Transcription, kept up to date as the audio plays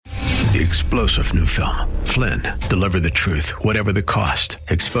The explosive new film, Flynn, deliver the truth, whatever the cost,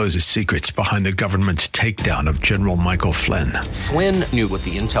 exposes secrets behind the government's takedown of General Michael Flynn. Flynn knew what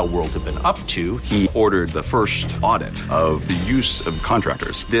the intel world had been up to. He ordered the first audit of the use of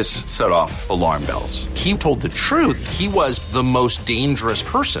contractors. This set off alarm bells. He told the truth. He was the most dangerous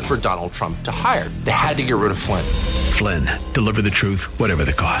person for Donald Trump to hire. They had to get rid of Flynn. Flynn, deliver the truth, whatever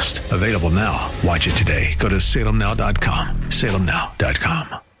the cost. Available now. Watch it today. Go to salemnow.com.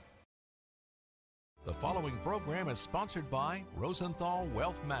 salemnow.com. The following program is sponsored by Rosenthal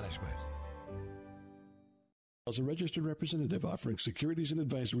Wealth Management. As a registered representative offering securities and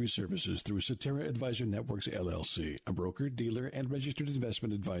advisory services through Cetera Advisor Networks, LLC, a broker, dealer, and registered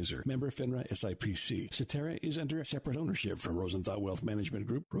investment advisor. Member FINRA SIPC. Cetera is under separate ownership from Rosenthal Wealth Management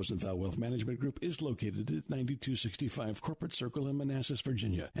Group. Rosenthal Wealth Management Group is located at 9265 Corporate Circle in Manassas,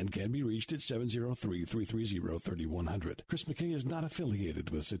 Virginia, and can be reached at 703-330-3100. Chris McKay is not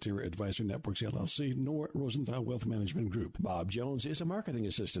affiliated with Cetera Advisor Networks, LLC, nor Rosenthal Wealth Management Group. Bob Jones is a marketing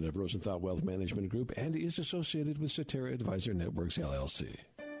assistant of Rosenthal Wealth Management Group and is associated with Cetera Advisor Networks, LLC.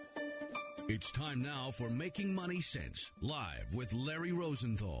 It's time now for Making Money Sense, live with Larry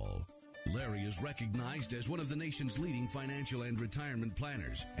Rosenthal. Larry is recognized as one of the nation's leading financial and retirement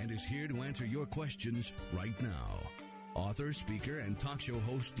planners and is here to answer your questions right now. Author, speaker, and talk show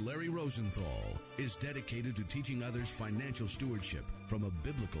host Larry Rosenthal is dedicated to teaching others financial stewardship from a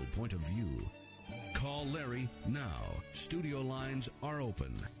biblical point of view. Call Larry now. Studio lines are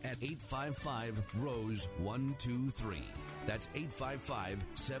open at 855-ROSE-123. That's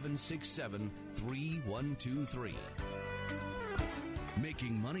 855-767-3123.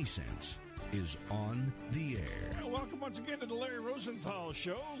 Making Money Sense is on the air. Well, welcome once again to the Larry Rosenthal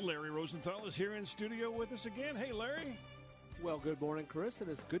Show. Larry Rosenthal is here in studio with us again. Hey, Larry. Well, good morning, Chris, and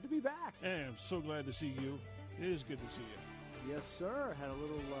it's good to be back. Hey, I'm so glad to see you. It is good to see you. Yes, sir. Had a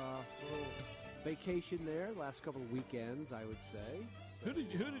little vacation there last couple of weekends, I would say. So,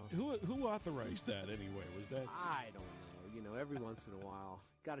 who authorized that anyway? Was that? I don't know. You know, every once in a while,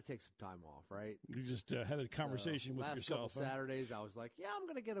 got to take some time off, right? You just had a conversation with yourself. Last couple Saturdays, I was like, yeah, I'm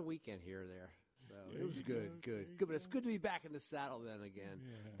going to get a weekend here or there. So it was good. But it's good to be back in the saddle then again.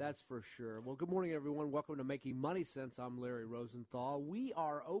 Yeah. That's for sure. Well, good morning, everyone. Welcome to Making Money Sense. I'm Larry Rosenthal. We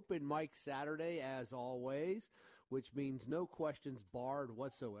are open mic Saturday, as always, which means no questions barred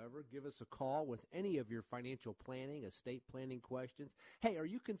whatsoever. Give us a call with any of your financial planning, estate planning questions. Hey, are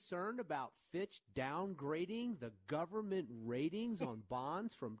you concerned about Fitch downgrading the government ratings on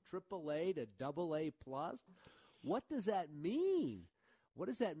bonds from AAA to AA+? What does that mean? What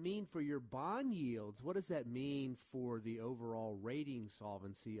does that mean for your bond yields? What does that mean for the overall rating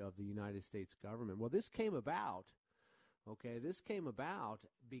solvency of the United States government? Well, this came about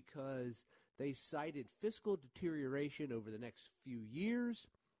because they cited fiscal deterioration over the next few years,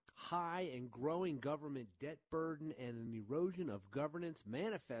 high and growing government debt burden, and an erosion of governance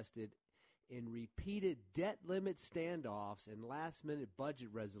manifested in repeated debt limit standoffs and last-minute budget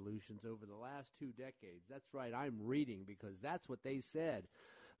resolutions over the last 2 decades. That's right, I'm reading because that's what they said.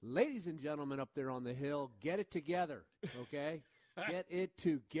 Ladies and gentlemen up there on the Hill, get it together, okay? Get it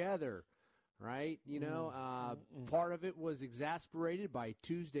together. Right? You know, part of it was exasperated by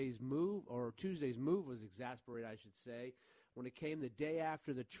Tuesday's move was exasperated, I should say, when it came the day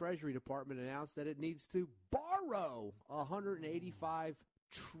after the Treasury Department announced that it needs to borrow $185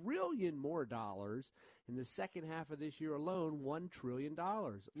 trillion more dollars in the second half of this year alone, $1 trillion.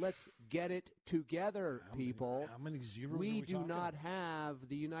 Let's get it together, people. How many zeros we do not have,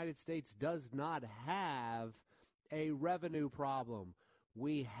 the United States does not have a revenue problem.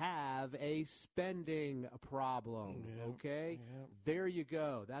 We have a spending problem, okay? Yep. There you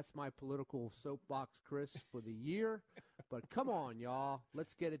go. That's my political soapbox, Chris, for the year. But come on, y'all.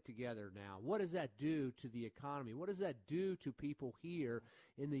 Let's get it together now. What does that do to the economy? What does that do to people here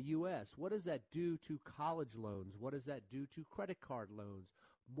in the U.S.? What does that do to college loans? What does that do to credit card loans,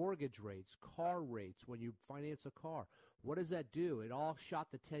 mortgage rates, car rates when you finance a car? What does that do? It all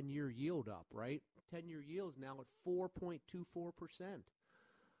shot the 10-year yield up, right? 10-year yield is now at 4.24%.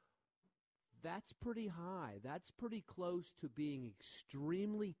 That's pretty high. That's pretty close to being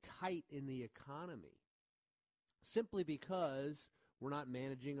extremely tight in the economy, simply because we're not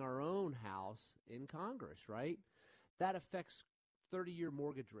managing our own house in Congress, right? That affects 30-year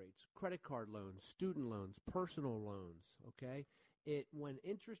mortgage rates, credit card loans, student loans, personal loans, okay? When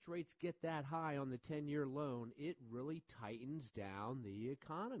interest rates get that high on the 10-year loan, it really tightens down the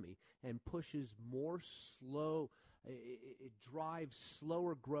economy and pushes more slow. It drives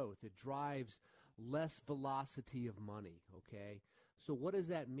slower growth. It drives less velocity of money, okay? So what does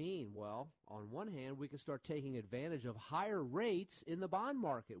that mean? Well, on one hand, we can start taking advantage of higher rates in the bond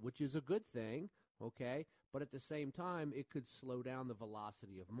market, which is a good thing, okay? But at the same time, it could slow down the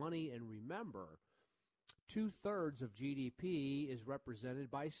velocity of money. And remember, 2/3 of GDP is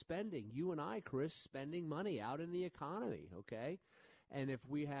represented by spending. You and I, Chris, spending money out in the economy, okay? And if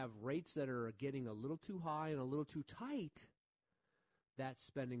we have rates that are getting a little too high and a little too tight, that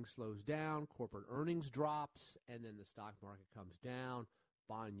spending slows down, corporate earnings drops, and then the stock market comes down,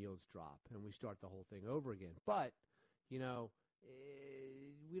 bond yields drop, and we start the whole thing over again. But, we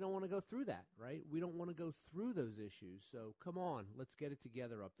don't want to go through that, right? We don't want to go through those issues. So come on, let's get it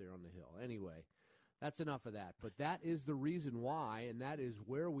together up there on the Hill. Anyway, that's enough of that. But that is the reason why, and that is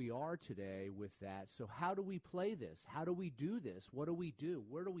where we are today with that. So how do we play this? How do we do this? What do we do?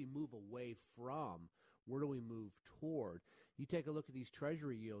 Where do we move away from? Where do we move toward? You take a look at these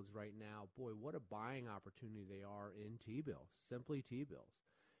Treasury yields right now. Boy, what a buying opportunity they are in T-bills, simply T-bills.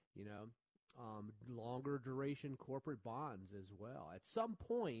 Longer duration corporate bonds as well. At some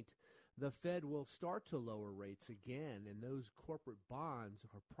point, the Fed will start to lower rates again, and those corporate bonds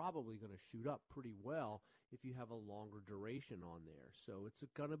are probably going to shoot up pretty well if you have a longer duration on there. So it's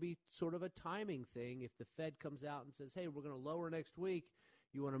going to be sort of a timing thing. If the Fed comes out and says, hey, we're going to lower next week,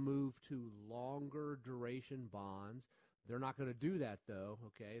 you want to move to longer duration bonds. They're not going to do that, though,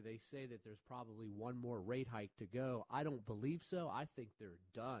 okay? They say that there's probably one more rate hike to go. I don't believe so. I think they're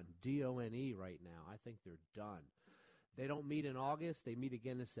done, D-O-N-E right now. I think they're done. They don't meet in August. They meet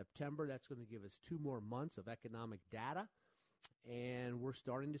again in September. That's going to give us 2 more months of economic data, and we're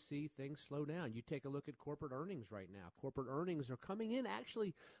starting to see things slow down. You take a look at corporate earnings right now. Corporate earnings are coming in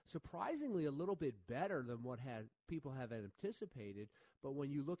actually surprisingly a little bit better than what people have anticipated, but when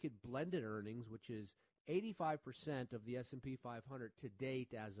you look at blended earnings, which is 85% of the S&P 500 to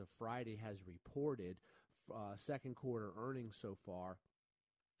date as of Friday has reported second quarter earnings so far.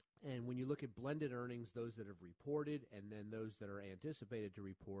 And when you look at blended earnings, those that have reported and then those that are anticipated to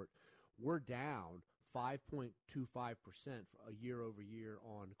report, we're down 5.25% year over year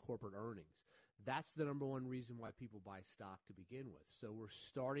on corporate earnings. That's the number one reason why people buy stock to begin with. So we're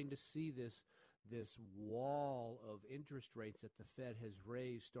starting to see this wall of interest rates that the Fed has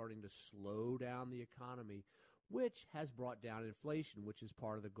raised starting to slow down the economy, which has brought down inflation, which is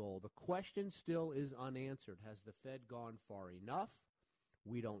part of the goal. The question still is unanswered. Has the Fed gone far enough?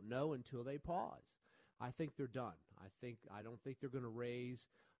 We don't know until they pause. I think they're done. I don't think they're going to raise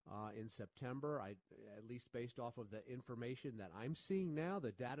in September, at least based off of the information that I'm seeing now,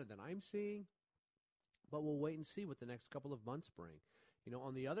 the data that I'm seeing. But we'll wait and see what the next couple of months bring.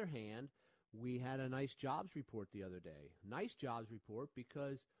 On the other hand, we had a nice jobs report the other day. Nice jobs report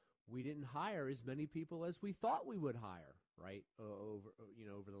because we didn't hire as many people as we thought we would hire, right,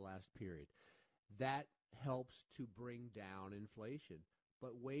 over the last period. That helps to bring down inflation.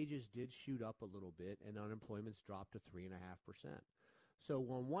 But wages did shoot up a little bit, and unemployment's dropped to 3.5%. So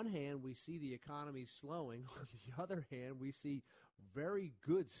on one hand, we see the economy slowing. On the other hand, we see very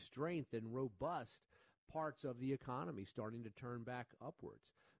good strength and robust parts of the economy starting to turn back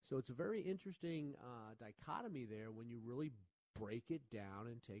upwards. So it's a very interesting dichotomy there when you really break it down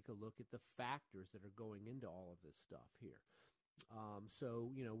and take a look at the factors that are going into all of this stuff here.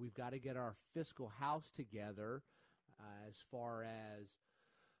 So, we've got to get our fiscal house together as far as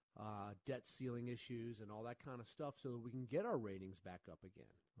debt ceiling issues and all that kind of stuff so that we can get our ratings back up again,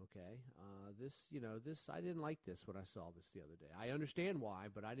 okay? I didn't like this when I saw this the other day. I understand why,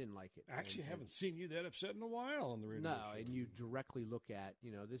 but I didn't like it. Actually, haven't seen you that upset in a while on the radio. No, and you directly look at,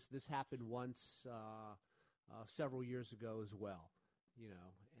 this happened once several years ago as well,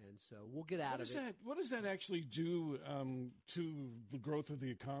 and so we'll get out of it. What does that actually do to the growth of the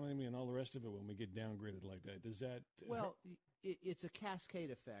economy and all the rest of it when we get downgraded like that? Does that Well, it's a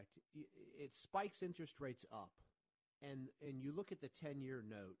cascade effect. It spikes interest rates up, and you look at the 10-year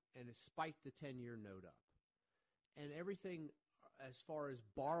note, and it spiked the 10-year note up. And everything as far as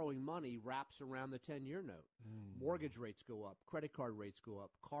borrowing money wraps around the 10-year note. Mortgage rates go up, credit card rates go up,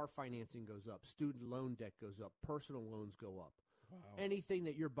 car financing goes up, student loan debt goes up, personal loans go up. Wow. Anything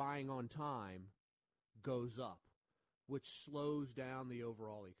that you're buying on time goes up, which slows down the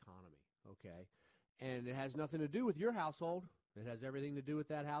overall economy, okay? And it has nothing to do with your household. It has everything to do with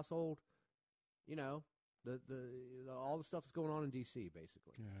that household. All the stuff that's going on in D.C.,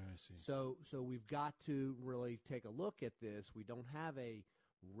 basically. Yeah, I see. So we've got to really take a look at this. We don't have a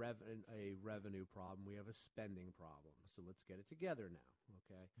revenue problem. We have a spending problem. So let's get it together now,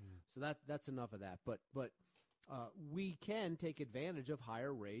 okay? So that's enough of that. But we can take advantage of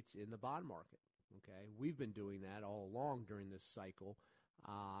higher rates in the bond market, okay? We've been doing that all along during this cycle.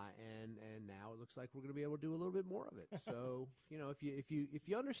 And now it looks like we're going to be able to do a little bit more of it. So, if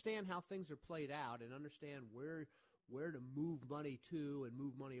you understand how things are played out and understand where to move money to and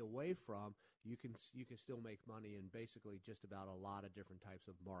move money away from, you can still make money in basically just about a lot of different types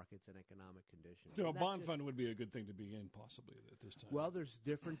of markets and economic conditions. A bond fund would be a good thing to be in possibly at this time. Well, there's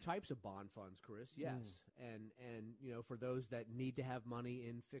different types of bond funds, Chris, yes. And for those that need to have money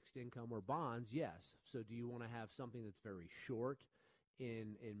in fixed income or bonds, yes. So do you want to have something that's very short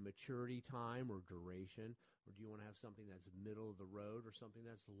in maturity time or duration, or do you want to have something that's middle of the road or something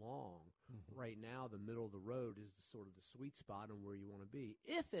that's long? Right now, the middle of the road is sort of the sweet spot on where you want to be.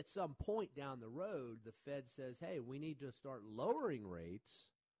 If at some point down the road the Fed says, hey, we need to start lowering rates,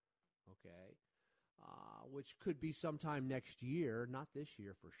 okay, which could be sometime next year, not this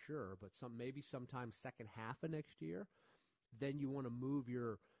year for sure, but maybe sometime second half of next year, then you want to move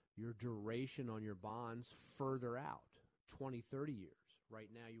your duration on your bonds further out, 20, 30 years.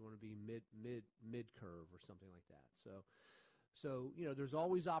 Right now, you want to be mid curve or something like that. So there's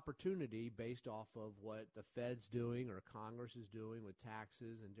always opportunity based off of what the Fed's doing or Congress is doing with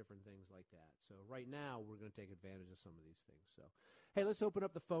taxes and different things like that. So right now, we're going to take advantage of some of these things. So, hey, let's open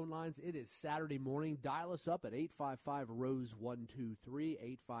up the phone lines. It is Saturday morning. Dial us up at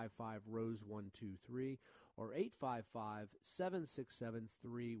 855-ROSE-123, 855-ROSE-123, or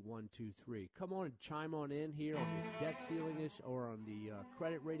 855-767-3123. Come on and chime on in here on this debt ceiling issue or on the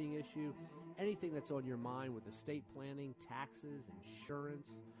credit rating issue, anything that's on your mind with estate planning, taxes, insurance,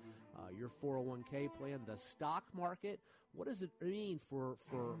 your 401k plan, the stock market. What does it mean for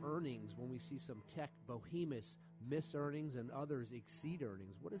earnings when we see some tech behemoths miss earnings and others exceed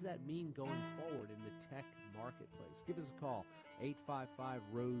earnings? What does that mean going forward in the tech marketplace? Give us a call,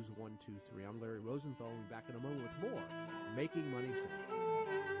 855-ROSE-123. I'm Larry Rosenthal. We'll be back in a moment with more Making Money Sense.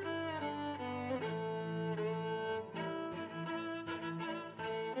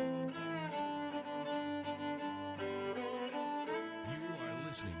 You are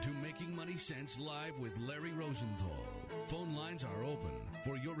listening to Making Money Sense live with Larry Rosenthal. Phone lines are open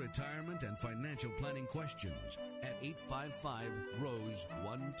for your retirement and financial planning questions at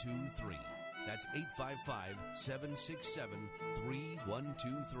 855-ROSE-123. That's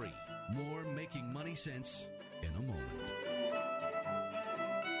 855-767-3123. More Making Money Sense in a moment.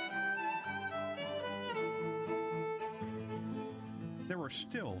 There are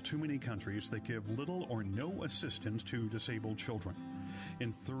still too many countries that give little or no assistance to disabled children.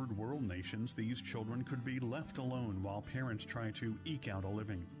 In third world nations, these children could be left alone while parents try to eke out a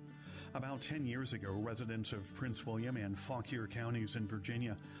living. About 10 years ago, residents of Prince William and Fauquier counties in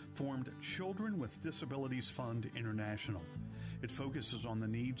Virginia formed Children with Disabilities Fund International. It focuses on the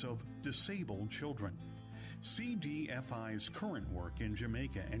needs of disabled children. CDFI's current work in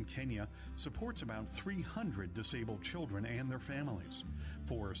Jamaica and Kenya supports about 300 disabled children and their families.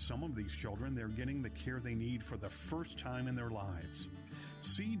 For some of these children, they're getting the care they need for the first time in their lives.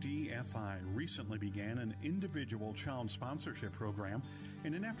 CDFI recently began an individual child sponsorship program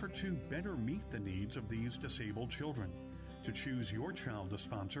in an effort to better meet the needs of these disabled children. To choose your child to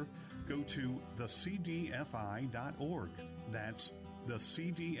sponsor, go to thecdfi.org. That's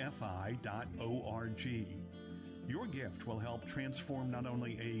thecdfi.org. Your gift will help transform not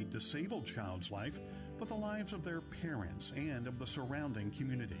only a disabled child's life, but the lives of their parents and of the surrounding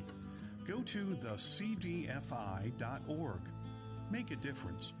community. Go to thecdfi.org. Make a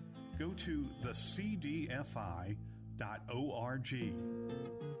difference. Go to thecdfi.org.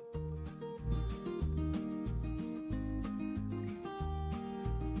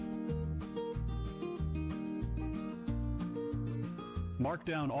 Mark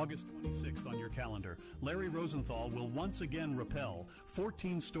down August 26th on your calendar. Larry Rosenthal will once again rappel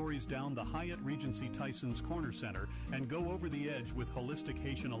 14 stories down the Hyatt Regency Tyson's Corner Center and go over the edge with Holistic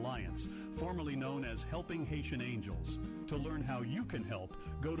Haitian Alliance, formerly known as Helping Haitian Angels. To learn how you can help,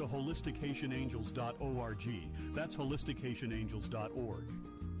 go to holistichaitianangels.org. That's holistichaitianangels.org.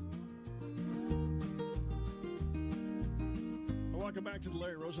 Welcome back to the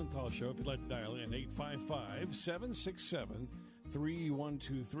Larry Rosenthal Show. If you'd like to dial in,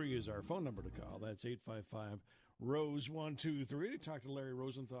 855-767-3123 is our phone number to call. That's 855-ROSE-123 to talk to Larry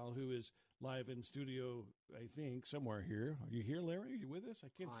Rosenthal, who is live in studio, I think, somewhere here. Are you here, Larry? Are you with us? I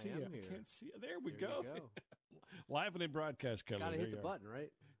can't see you. Here. I can't see you. There we go. Live and in broadcast coverage. Got to hit the button,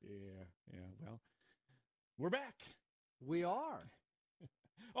 right? Yeah. Well, we're back. We are.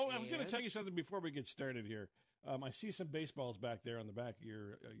 I was going to tell you something before we get started here. I see some baseballs back there on the back of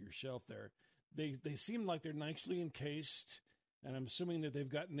your shelf there. They seem like they're nicely encased, and I'm assuming that they've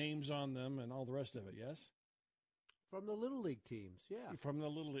got names on them and all the rest of it, yes? From the Little League teams, yeah. From the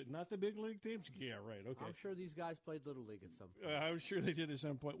Little League, not the big league teams? Yeah, right, okay. I'm sure these guys played Little League at some point. I'm sure they did at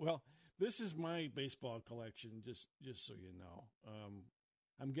some point. Well, this is my baseball collection, just so you know.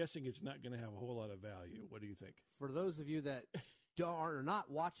 I'm guessing it's not going to have a whole lot of value. What do you think? For those of you that are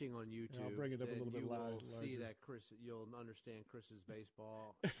not watching on YouTube, I'll bring it up a little bit larger. You'll see that you'll understand Chris's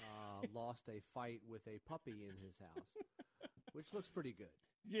baseball lost a fight with a puppy in his house, which looks pretty good.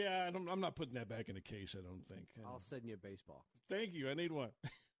 Yeah, I'm not putting that back in the case, I don't think. I'll send you a baseball. Thank you. I need one.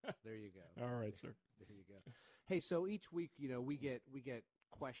 There you go. All right, sir. There you go. Hey, so each week, we get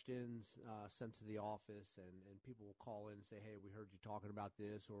questions sent to the office, and people will call in and say, hey, we heard you talking about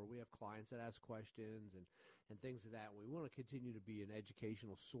this, or we have clients that ask questions and things of that. We want to continue to be an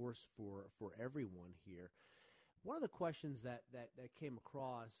educational source for everyone here. One of the questions that came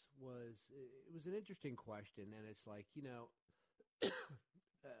across was an interesting question, and it's like,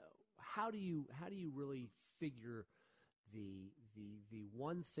 how do you really figure the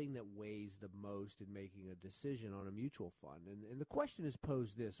one thing that weighs the most in making a decision on a mutual fund? And the question is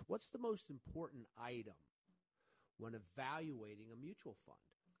posed this: what's the most important item when evaluating a mutual fund?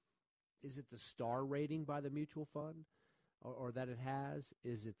 Is it the star rating by the mutual fund or that it has?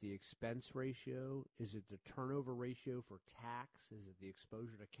 Is it the expense ratio? Is it the turnover ratio for tax? Is it the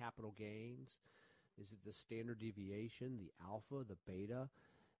exposure to capital gains? Is it the standard deviation, the alpha, the beta,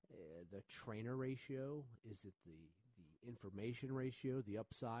 the trainer ratio? Is it the information ratio, the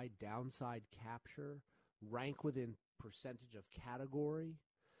upside, downside capture, rank within percentage of category?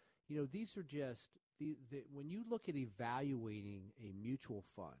 These are just, when you look at evaluating a mutual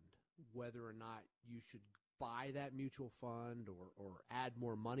fund, whether or not you should buy that mutual fund or add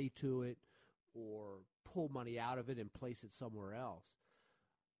more money to it or pull money out of it and place it somewhere else,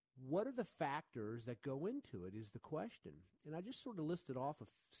 what are the factors that go into it is the question. And I just sort of listed off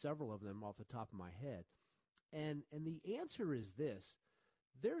several of them off the top of my head. And the answer is this: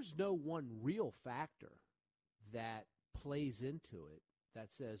 there's no one real factor that plays into it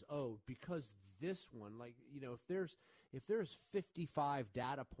that says, oh, because this one, like, if there's 55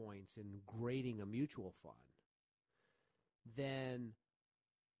 data points in grading a mutual fund, then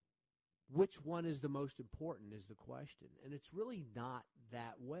which one is the most important is the question. And it's really not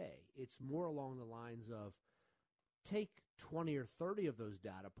that way. It's more along the lines of take 20 or 30 of those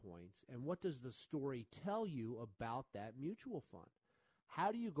data points, and what does the story tell you about that mutual fund?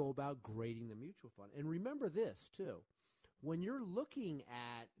 How do you go about grading the mutual fund? And remember this, too. When you're looking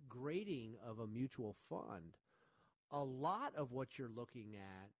at grading of a mutual fund, a lot of what you're looking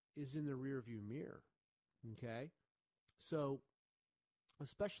at is in the rearview mirror, okay? So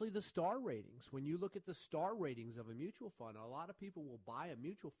especially the star ratings. When you look at the star ratings of a mutual fund, a lot of people will buy a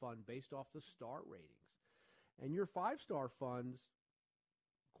mutual fund based off the star ratings. And your 5-star funds,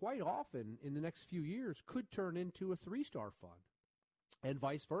 quite often in the next few years, could turn into a 3-star fund, and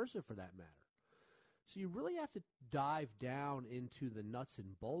vice versa for that matter. So you really have to dive down into the nuts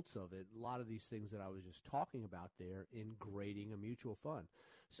and bolts of it, a lot of these things that I was just talking about there in grading a mutual fund.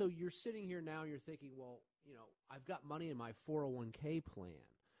 So you're sitting here now and you're thinking, well, I've got money in my 401k plan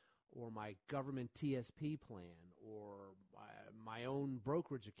or my government TSP plan or my own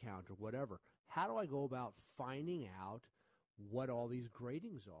brokerage account or whatever. How do I go about finding out what all these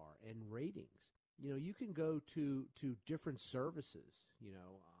gradings are and ratings? You can go to different services,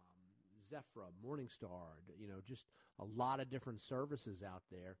 Zephyr, Morningstar, just a lot of different services out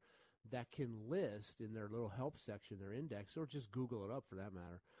there that can list in their little help section, their index, or just Google it up for that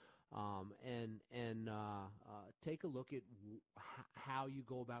matter, and take a look at how you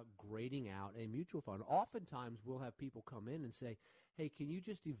go about grading out a mutual fund. Oftentimes we'll have people come in and say, hey, can you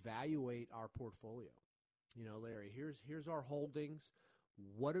just evaluate our portfolio? Larry, here's our holdings.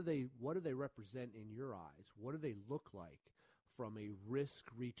 What do they represent in your eyes? What do they look like from a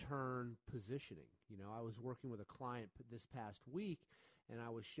risk-return positioning? I was working with a client this past week, and I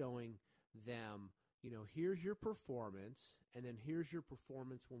was showing them, here's your performance, and then here's your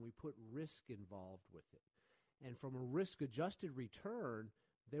performance when we put risk involved with it. And from a risk-adjusted return,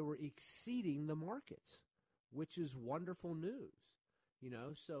 they were exceeding the markets, which is wonderful news.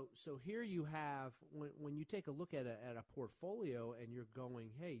 So here you have, when you take a look at a portfolio and you're going,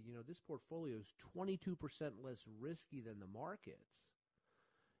 hey, this portfolio is 22% less risky than the markets,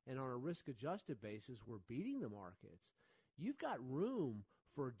 and on a risk-adjusted basis, we're beating the markets. You've got room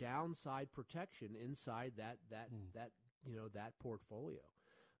for downside protection inside that portfolio.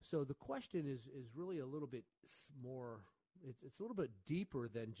 So the question is really a little bit more. It's a little bit deeper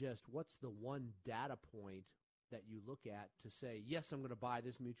than just what's the one data point that you look at to say, yes, I'm going to buy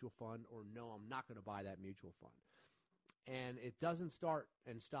this mutual fund, or no, I'm not going to buy that mutual fund. And it doesn't start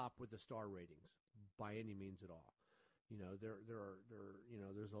and stop with the star ratings by any means at all.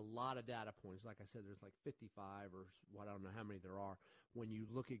 There's a lot of data points. Like I said, there's like 55 or I don't know how many there are. When you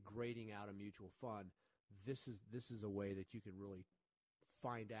look at grading out a mutual fund, this is a way that you can really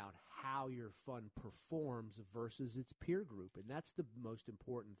find out how your fund performs versus its peer group, and that's the most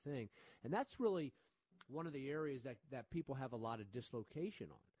important thing. And that's really one of the areas that people have a lot of dislocation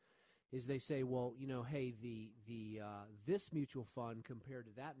on. Is they say, well, hey, this mutual fund compared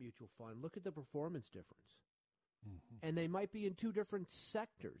to that mutual fund, look at the performance difference. Mm-hmm. And they might be in two different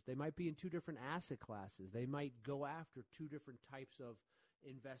sectors. They might be in two different asset classes. They might go after two different types of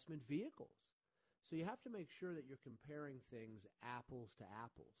investment vehicles. So you have to make sure that you're comparing things apples to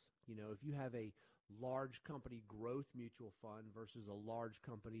apples. If you have a large company growth mutual fund versus a large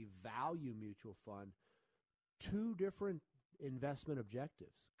company value mutual fund, two different investment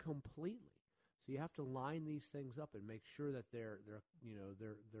objectives completely. So you have to line these things up and make sure that they're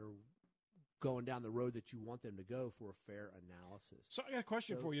going down the road that you want them to go for a fair analysis. So I got a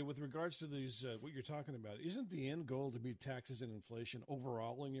question for you with regards to these, what you're talking about. Isn't the end goal to beat taxes and inflation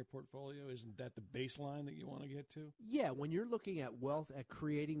overall in your portfolio? Isn't that the baseline that you want to get to? Yeah, when you're looking at wealth, at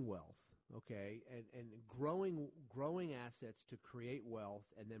creating wealth, okay, and growing assets to create wealth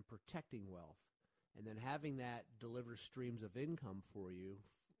and then protecting wealth, and then having that deliver streams of income for you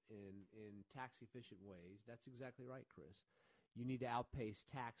in tax-efficient ways, that's exactly right, Chris. You need to outpace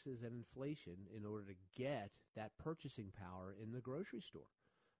taxes and inflation in order to get that purchasing power in the grocery store,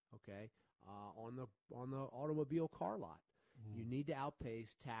 okay, on the automobile car lot. You need to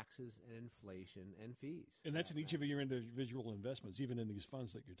outpace taxes and inflation and fees. And that's in each of your individual investments, even in these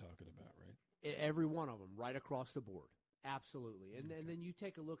funds that you're talking about, right? Every one of them, right across the board. Absolutely. And then you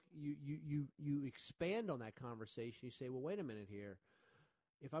take a look, you expand on that conversation. You say, well, wait a minute here.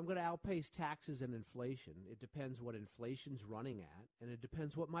 If I'm going to outpace taxes and inflation, it depends what inflation's running at, and it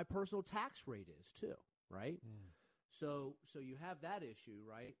depends what my personal tax rate is too, right? So you have that issue,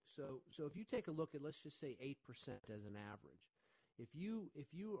 right? So if you take a look at, let's just say 8% as an average, if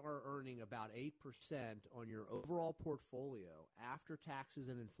you are earning about 8% on your overall portfolio after taxes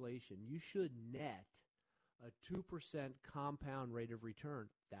and inflation, you should net a 2% compound rate of return.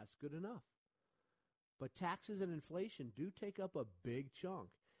 That's good enough. But taxes and inflation do take up a big chunk.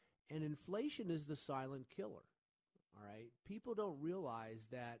 And inflation is the silent killer, all right? People don't realize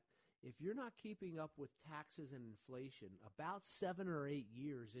that if you're not keeping up with taxes and inflation, about 7 or 8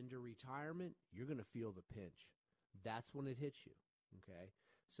 years into retirement, you're going to feel the pinch. That's when it hits you, okay?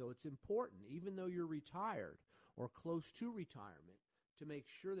 So it's important, even though you're retired or close to retirement, to make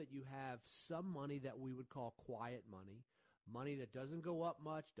sure that you have some money that we would call quiet money, money that doesn't go up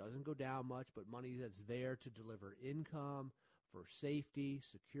much, doesn't go down much, but money that's there to deliver income, for safety,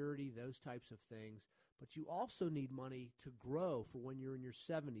 security, those types of things. But you also need money to grow for when you're in your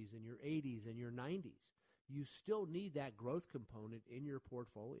 70s and your 80s and your 90s. You still need that growth component in your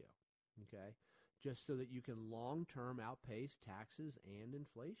portfolio, okay, just so that you can long-term outpace taxes and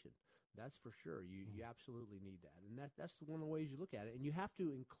inflation. That's for sure. You absolutely need that. And that's one of the ways you look at it. And you have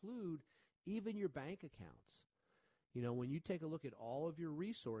to include even your bank accounts. When you take a look at all of your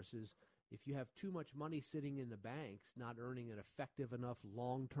resources, if you have too much money sitting in the banks, not earning an effective enough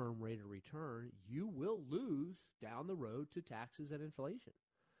long-term rate of return, you will lose down the road to taxes and inflation.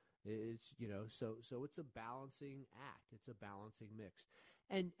 It's, so it's a balancing act. It's a balancing mix.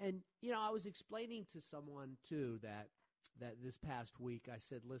 And I was explaining to someone too that this past week, I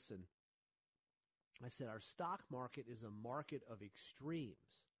said, listen, our stock market is a market of extremes.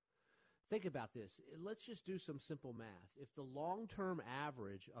 Think about this. Let's just do some simple math. If the long-term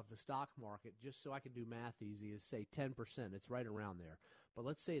average of the stock market, just so I can do math easy, is, say, 10%. It's right around there. But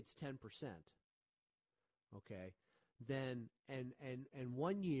let's say it's 10%. Okay? Then, and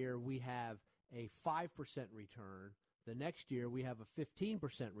 1 year we have a 5% return. The next year we have a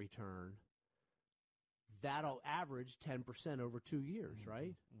 15% return. That'll average 10% over 2 years,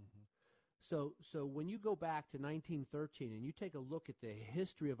 right? Mm-hmm. So when you go back to 1913 and you take a look at the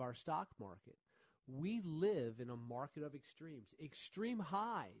history of our stock market, we live in a market of extremes. Extreme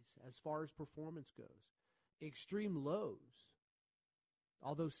highs as far as performance goes. Extreme lows.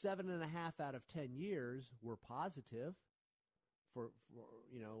 Although 7.5 out of 10 years were positive for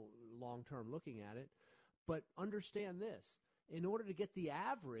long-term looking at it. But understand this. In order to get the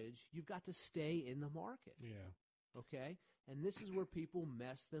average, you've got to stay in the market. Yeah. Okay? And this is where people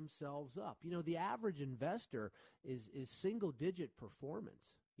mess themselves up. The average investor is single-digit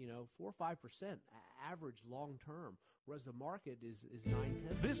performance, 4 or 5% average long-term, whereas the market is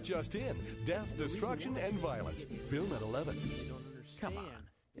 9-10%. This just in, death, destruction, and violence. Film at 11. You don't understand. Come on.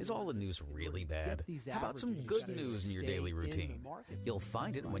 Is all the news really bad? How about some good news in your daily routine? You'll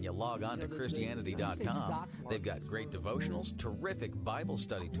find it when you log on to Christianity.com. They've got great devotionals, terrific Bible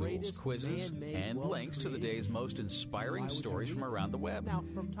study tools, quizzes, and links to the day's most inspiring stories from around the web.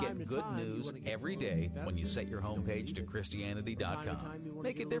 Get good news every day when you set your homepage to Christianity.com.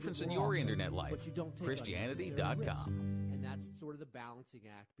 Make a difference in your internet life. Christianity.com. That's sort of the balancing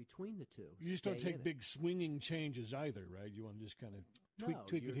act between the two. You just don't take big swinging changes either, right? You want to just kind of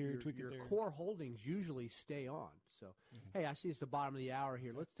tweak it here, tweak it there. Your core holdings usually stay on. So, hey, I see it's the bottom of the hour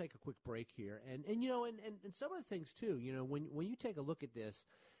here. Let's take a quick break here, and you know, and some of the things too. You know, when you take a look at this,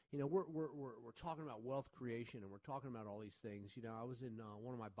 you know, we're talking about wealth creation, and we're talking about all these things. You know, I was in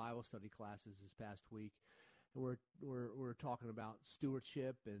one of my Bible study classes this past week. And we're talking about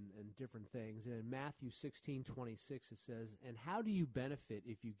stewardship and different things. And in Matthew 16:26, it says, "And how do you benefit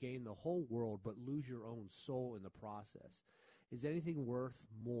if you gain the whole world but lose your own soul in the process? Is anything worth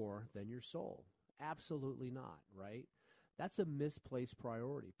more than your soul?" Absolutely not, right? That's a misplaced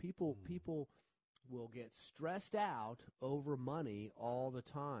priority. People will get stressed out over money all the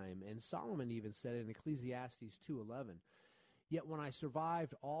time. And Solomon even said in Ecclesiastes 2:11, Yet when I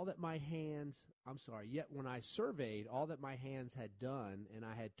surveyed all that my hands had done, and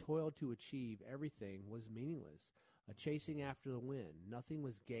I had toiled to achieve, everything was meaningless. A chasing after the wind, nothing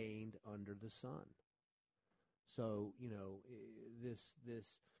was gained under the sun. So, you know, we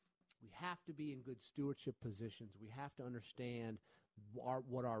have to be in good stewardship positions. We have to understand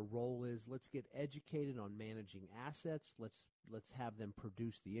what our role is. Let's get educated on managing assets. Let's have them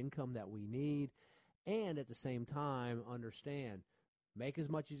produce the income that we need. And at the same time, understand, make as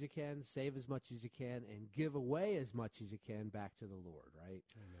much as you can, save as much as you can, and give away as much as you can back to the Lord, right?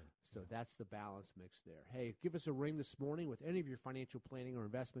 Amen. So that's the balance mix there. Hey, give us a ring this morning with any of your financial planning or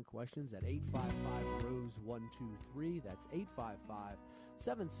investment questions at 855-ROSE-123. That's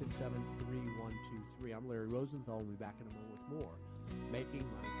 855-767-3123. I'm Larry Rosenthal. We'll be back in a moment with more Making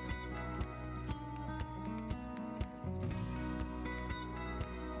Money Sense.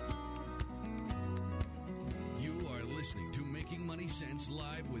 Listening to Making Money Sense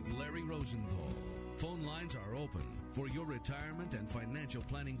live with Larry Rosenthal. Phone lines are open for your retirement and financial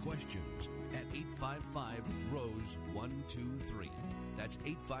planning questions at 855-ROSE-123. That's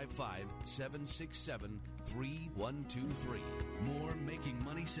 855-767-3123. More Making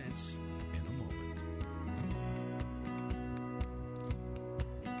Money Sense in a moment.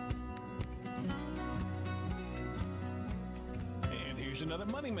 And here's another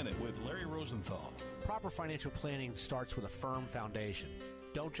Money Minute with Larry Rosenthal. Proper financial planning starts with a firm foundation.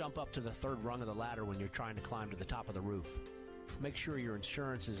 Don't jump up to the third rung of the ladder when you're trying to climb to the top of the roof. Make sure your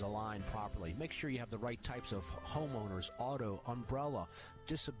insurance is aligned properly. Make sure you have the right types of homeowners, auto, umbrella,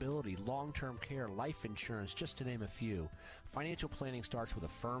 disability, long-term care, life insurance, just to name a few. Financial planning starts with a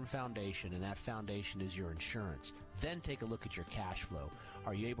firm foundation, and that foundation is your insurance. Then take a look at your cash flow.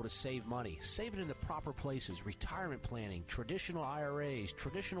 Are you able to save money? Save it in the proper places. Retirement planning, traditional IRAs,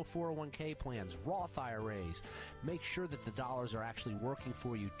 traditional 401k plans, Roth IRAs. Make sure that the dollars are actually working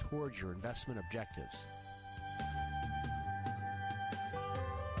for you towards your investment objectives.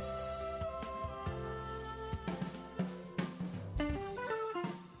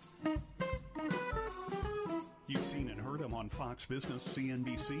 You've seen and heard him on Fox Business,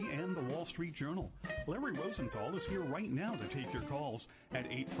 CNBC, and the Wall Street Journal. Larry Rosenthal is here right now to take your calls at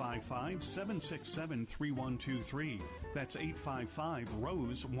 855-767-3123. That's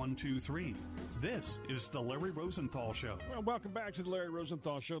 855-ROSE-123. This is the Larry Rosenthal Show. Well, welcome back to the Larry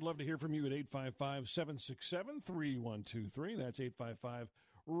Rosenthal Show. I'd love to hear from you at 855-767-3123. That's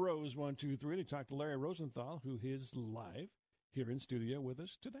 855-ROSE-123 to talk to Larry Rosenthal, who is live here in studio with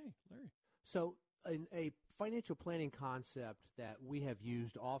us today. Larry. So, a financial planning concept that we have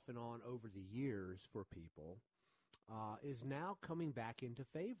used off and on over the years for people is now coming back into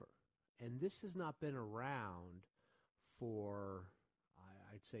favor. And this has not been around for,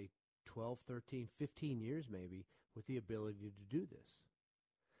 I'd say, 12, 13, 15 years maybe, with the ability to do this.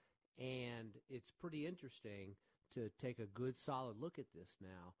 And it's pretty interesting to take a good, solid look at this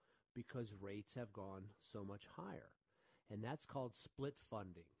now because rates have gone so much higher. And that's called split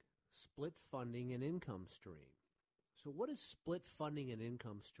funding. Split funding an income stream. So what does split funding an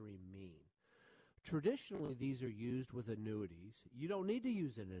income stream mean? Traditionally, these are used with annuities. You don't need to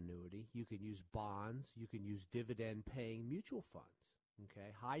use an annuity. You can use bonds. You can use dividend-paying mutual funds,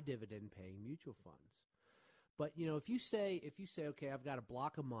 okay, high dividend-paying mutual funds. But, you know, if you say, okay, I've got a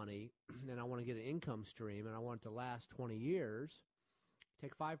block of money and I want to get an income stream and I want it to last 20 years,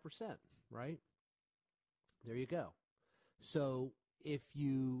 take 5%, right? There you go. So if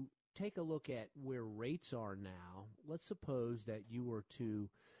you take a look at where rates are now, let's suppose that you were to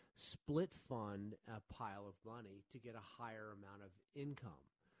split fund a pile of money to get a higher amount of income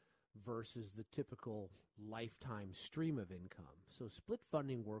versus the typical lifetime stream of income. So split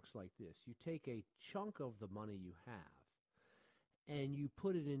funding works like this. You take a chunk of the money you have and you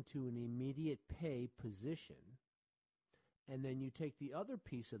put it into an immediate pay position, and then you take the other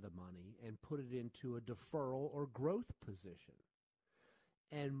piece of the money and put it into a deferral or growth position.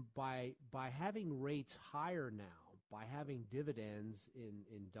 And by having rates higher now, by having dividends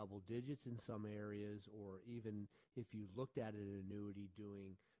in double digits in some areas, or even if you looked at an annuity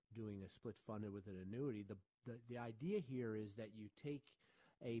doing a split funded with an annuity, the idea here is that you take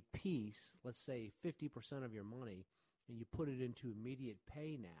a piece, let's say 50% of your money, and you put it into immediate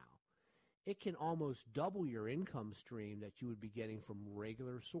pay now. It can almost double your income stream that you would be getting from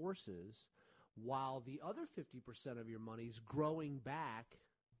regular sources, while the other 50% of your money is growing back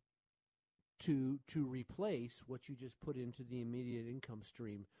to replace what you just put into the immediate income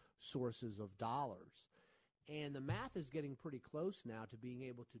stream sources of dollars. And the math is getting pretty close now to being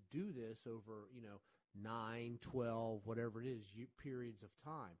able to do this over, 9, 12, whatever it is, periods of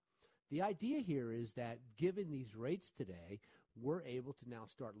time. The idea here is that given these rates today, we're able to now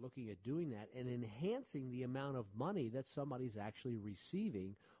start looking at doing that and enhancing the amount of money that somebody's actually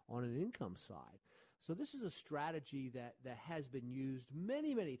receiving on an income side. So this is a strategy that has been used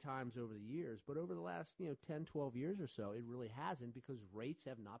many, many times over the years, but over the last 10, 12 years or so, it really hasn't, because rates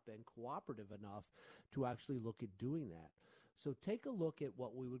have not been cooperative enough to actually look at doing that. So take a look at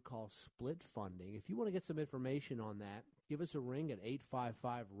what we would call split funding. If you want to get some information on that, give us a ring at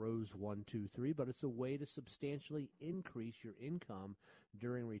 855-ROSE-123, but it's a way to substantially increase your income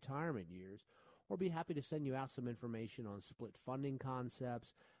during retirement years. Or be happy to send you out some information on split funding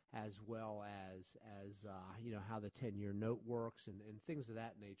concepts, as well as how the 10-year note works and things of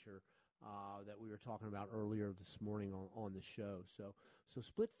that nature that we were talking about earlier this morning on the show. So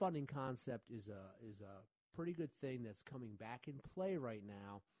split funding concept is a pretty good thing that's coming back in play right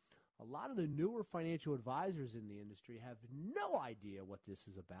now. A lot of the newer financial advisors in the industry have no idea what this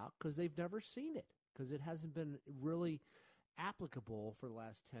is about because they've never seen it, because it hasn't been really applicable for the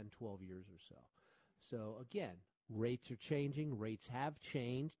last 10, 12 years or so. So again, rates are changing. Rates have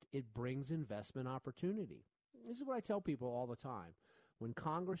changed. It brings investment opportunity. This is what I tell people all the time. When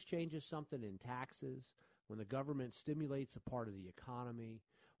Congress changes something in taxes, when the government stimulates a part of the economy,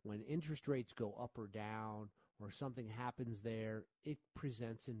 when interest rates go up or down, or something happens there, it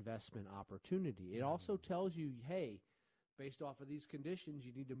presents investment opportunity. It also tells you, hey, based off of these conditions,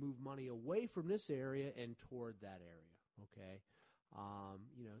 you need to move money away from this area and toward that area. Okay.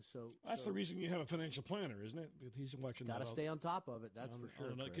 So that's the reason you have a financial planner, isn't it? He's watching. Got to stay on top of it. That's for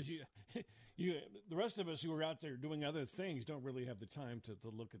sure. Because you, the rest of us who are out there doing other things don't really have the time to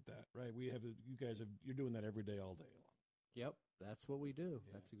look at that, right? You're doing that every day, all day long. Yep, that's what we do.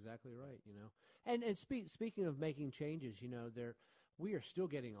 Yeah. That's exactly right. And speaking of making changes, we are still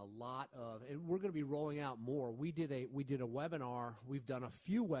getting a lot of, and we're going to be rolling out more. We did a webinar. We've done a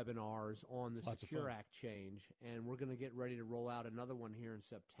few webinars on the Secure Act change, and we're going to get ready to roll out another one here in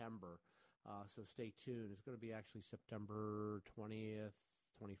September. So stay tuned. It's going to be actually September 20th,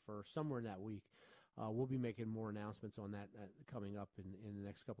 21st, somewhere in that week. We'll be making more announcements on that coming up in the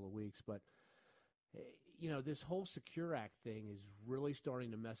next couple of weeks. But this whole Secure Act thing is really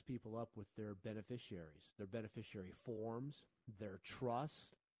starting to mess people up with their beneficiaries, their beneficiary forms, their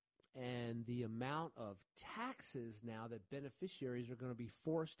trust, and the amount of taxes now that beneficiaries are going to be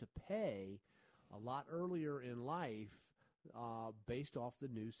forced to pay a lot earlier in life based off the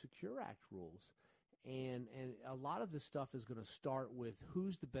new Secure Act rules. And a lot of this stuff is going to start with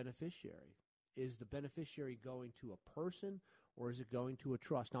who's the beneficiary. Is the beneficiary going to a person, or is it going to a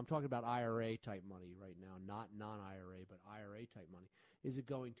trust? Now, I'm talking about IRA-type money right now, not non-IRA, but IRA-type money. Is it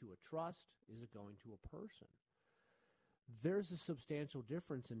going to a trust? Is it going to a person? There's a substantial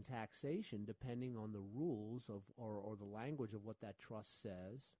difference in taxation depending on the rules of or the language of what that trust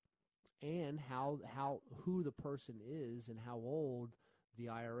says, and who the person is and how old the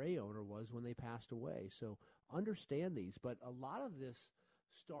IRA owner was when they passed away. So understand these. But a lot of this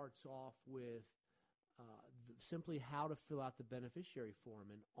starts off with simply how to fill out the beneficiary form.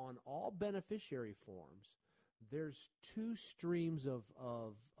 And on all beneficiary forms, there's two streams of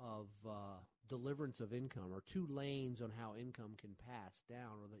deliverance of income, or two lanes on how income can pass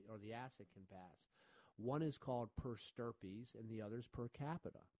down, or the asset can pass. One is called per stirpes, and the other is per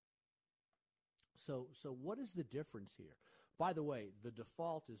capita. So what is the difference here? By the way, the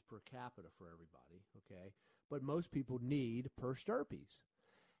default is per capita for everybody, okay? But most people need per stirpes.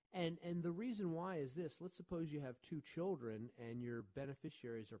 And the reason why is this. Let's suppose you have 2 children and your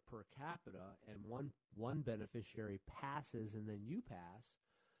beneficiaries are per capita, and one beneficiary passes and then you pass.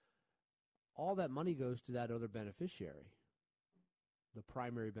 All that money goes to that other beneficiary, the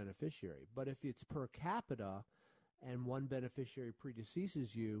primary beneficiary. But if it's per capita and one beneficiary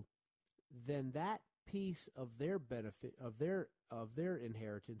predeceases you, then that piece of their benefit of their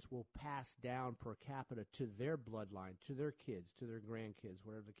inheritance will pass down per capita to their bloodline, to their kids, to their grandkids,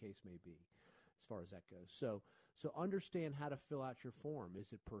 whatever the case may be, as far as that goes. So understand how to fill out your form.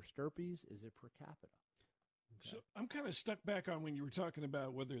 Is it per stirpes? Is it per capita? Okay. So I'm kind of stuck back on when you were talking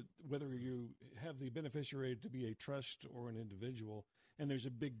about whether you have the beneficiary to be a trust or an individual, and there's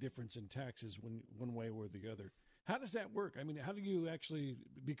a big difference in taxes one way or the other. How does that work? I mean, how do you actually,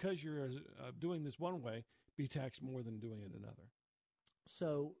 because you're doing this one way, be taxed more than doing it another?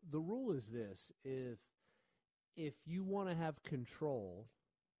 So the rule is this: if you want to have control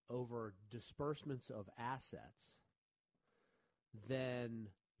over disbursements of assets, then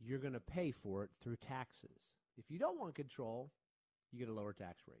you're going to pay for it through taxes. If you don't want control, you get a lower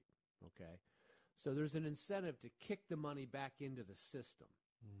tax rate. Okay, so there's an incentive to kick the money back into the system,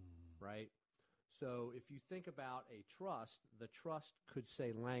 right? So if you think about a trust, the trust could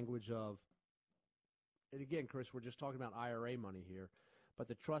say language of, and again, Chris, we're just talking about IRA money here, but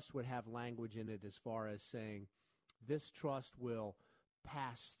the trust would have language in it as far as saying this trust will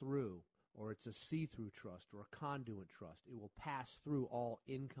pass through, or it's a see-through trust or a conduit trust. It will pass through all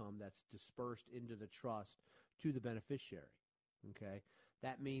income that's dispersed into the trust to the beneficiary. Okay?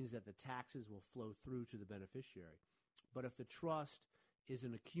 That means that the taxes will flow through to the beneficiary. But if the trust is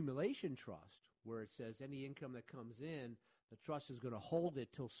an accumulation trust, where it says any income that comes in, the trust is going to hold it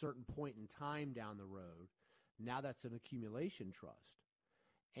till a certain point in time down the road. Now that's an accumulation trust.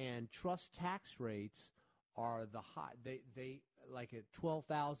 And trust tax rates are the high. They like at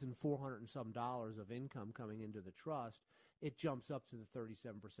 $12,400 and some dollars of income coming into the trust, it jumps up to the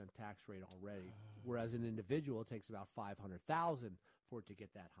 37% tax rate already. Whereas an individual, it takes about $500,000 for it to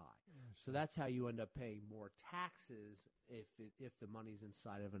get that high. So that's how you end up paying more taxes if the money's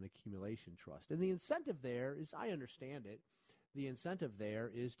inside of an accumulation trust. And the incentive there is, I understand it, the incentive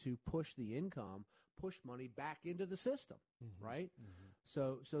there is to push the income, push money back into the system, right?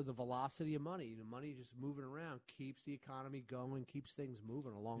 So the velocity of money, the money just moving around keeps the economy going, keeps things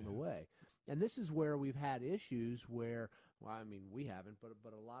moving along the way. And this is where we've had issues where, well, I mean, we haven't,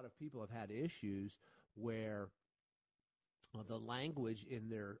 but a lot of people have had issues where the language in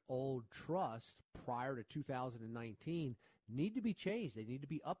their old trust prior to 2019 need to be changed. They need to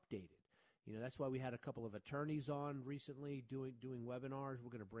be updated. You know, that's why we had a couple of attorneys on recently doing webinars.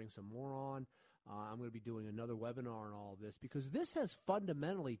 We're going to bring some more on. I'm going to be doing another webinar on all of this because this has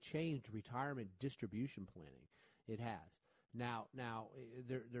fundamentally changed retirement distribution planning. It has. Now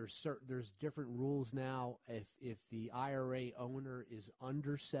there's different rules now. If the IRA owner is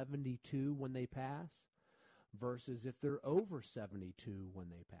under 72 when they pass versus if they're over 72 when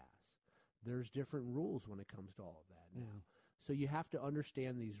they pass. There's different rules when it comes to all of that now. So you have to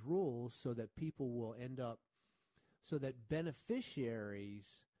understand these rules so that people will end up, so that beneficiaries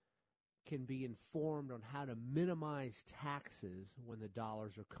can be informed on how to minimize taxes when the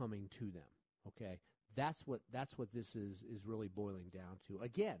dollars are coming to them. Okay? That's what this is really boiling down to.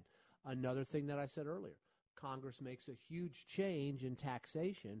 Again, another thing that I said earlier, Congress makes a huge change in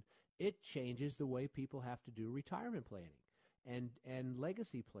taxation. It changes the way people have to do retirement planning and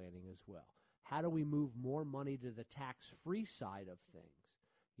legacy planning as well. How do we move more money to the tax-free side of things?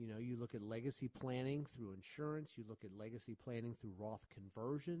 You know, you look at legacy planning through insurance. You look at legacy planning through Roth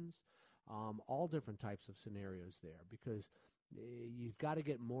conversions, all different types of scenarios there because you've got to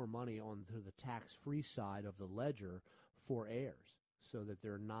get more money onto the tax-free side of the ledger for heirs so that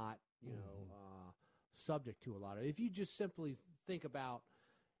they're not, subject to a lot of. If you just simply think about,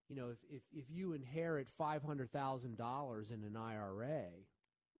 you know, if you inherit $500,000 in an IRA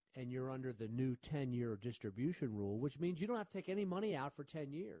and you're under the new 10-year distribution rule, which means you don't have to take any money out for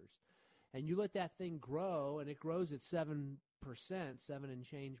 10 years, and you let that thing grow, and it grows at 7%, 7 and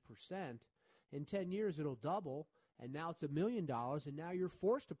change percent, in 10 years it'll double, and now it's $1 million, and now you're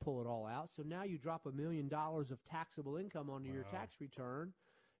forced to pull it all out, so now you drop $1 million of taxable income onto your tax return.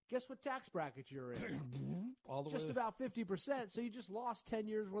 Guess what tax bracket you're in? Just about 50%, so you just lost 10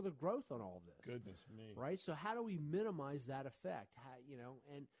 years worth of growth on all of this. Goodness me. Right? So how do we minimize that effect?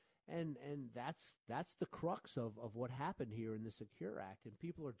 And that's the crux of what happened here in the Secure Act, and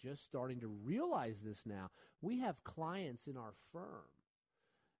people are just starting to realize this now. We have clients in our firm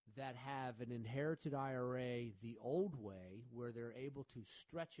that have an inherited IRA the old way, where they're able to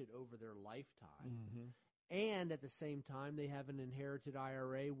stretch it over their lifetime And at the same time, they have an inherited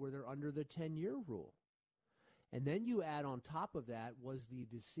IRA where they're under the 10-year rule. And then you add on top of that, was the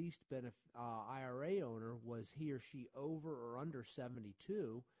deceased IRA owner, was he or she over or under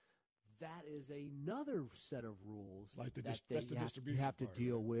 72? That is another set of rules like that they have to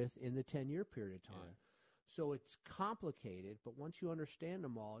deal with in the 10-year period of time. Yeah. So it's complicated, but once you understand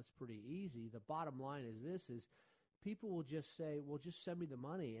them all, it's pretty easy. The bottom line is this, people will just say, well, just send me the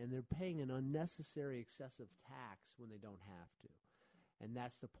money, and they're paying an unnecessary excessive tax when they don't have to. And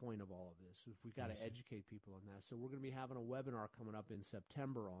that's the point of all of this. We've got to educate people on that. So we're going to be having a webinar coming up in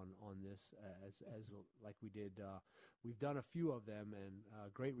September on this, as like we did. We've done a few of them, and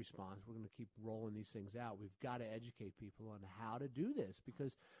great response. We're going to keep rolling these things out. We've got to educate people on how to do this,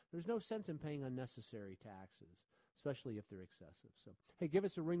 because there's no sense in paying unnecessary taxes, especially if they're excessive. So, hey, give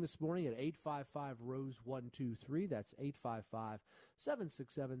us a ring this morning at 855-ROSE-123. That's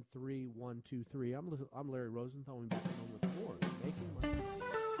 855-767-3123. I'm Larry Rosenthal. We'll be back on with more Making Money.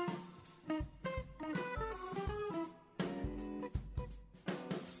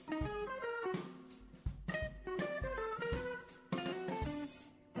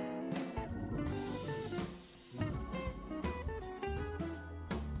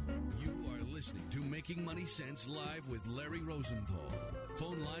 Making Money Sense live with Larry Rosenthal.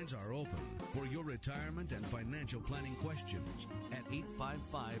 Phone lines are open for your retirement and financial planning questions at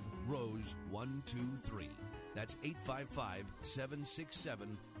 855-ROSE-123. That's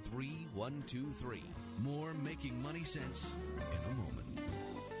 855-767-3123. More Making Money Sense in a moment.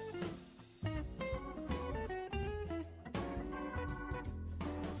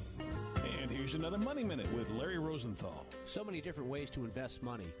 Here's another Money Minute with Larry Rosenthal. So many different ways to invest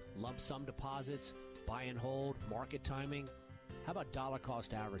money. Lump sum deposits, buy and hold, market timing. How about dollar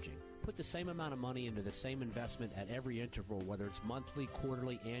cost averaging? Put the same amount of money into the same investment at every interval, whether it's monthly,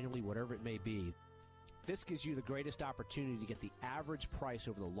 quarterly, annually, whatever it may be. This gives you the greatest opportunity to get the average price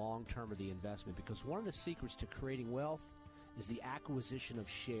over the long term of the investment, because one of the secrets to creating wealth is the acquisition of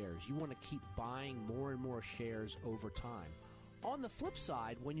shares. You want to keep buying more and more shares over time. On the flip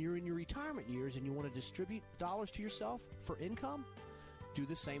side, when you're in your retirement years and you want to distribute dollars to yourself for income, do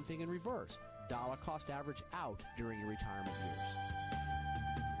the same thing in reverse. Dollar cost average out during your retirement years.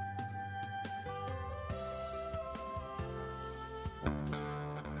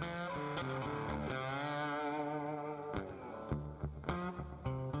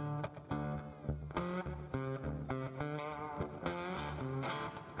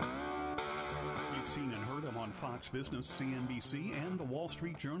 Fox Business, CNBC, and the Wall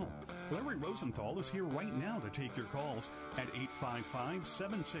Street Journal. Larry Rosenthal is here right now to take your calls at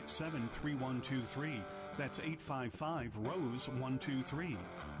 855-767-3123. That's 855-ROSE-123.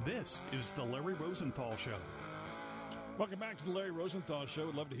 This is the Larry Rosenthal Show. Welcome back to the Larry Rosenthal Show.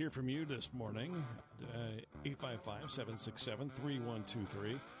 I'd love to hear from you this morning.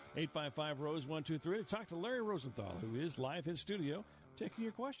 855-767-3123. 855-ROSE-123 to talk to Larry Rosenthal, who is live in studio, taking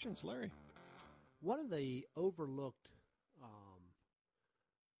your questions. Larry. One of the overlooked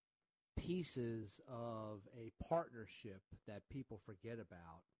pieces of a partnership that people forget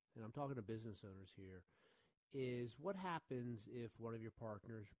about, and I'm talking to business owners here, is what happens if one of your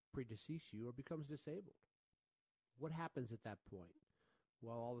partners predeceases you or becomes disabled? What happens at that point?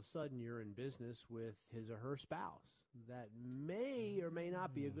 Well, all of a sudden you're in business with his or her spouse. That may or may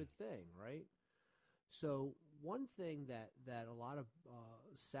not be a good thing, right? So one thing that a lot of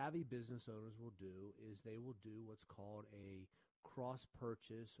savvy business owners will do is they will do what's called a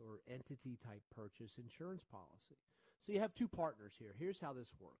cross-purchase or entity-type purchase insurance policy. So you have two partners here. Here's how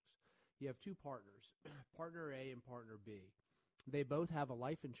this works. You have two partners, partner A and partner B. They both have a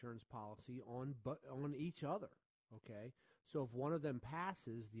life insurance policy on each other, okay? So if one of them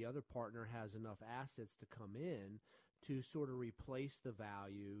passes, the other partner has enough assets to come in to sort of replace the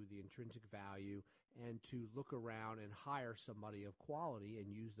value, the intrinsic value, and to look around and hire somebody of quality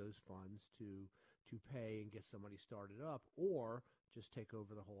and use those funds to pay and get somebody started up, or just take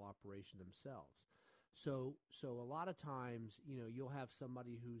over the whole operation themselves. So a lot of times, you'll have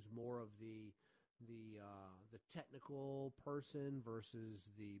somebody who's more of the technical person versus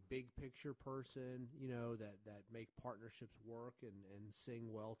the big picture person, that make partnerships work and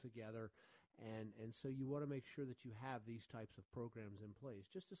sing well together. And so you want to make sure that you have these types of programs in place.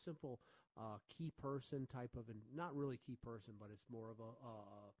 Just a simple key person type of, not really key person, but it's more of a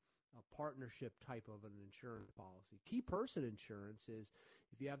partnership type of an insurance policy. Key person insurance is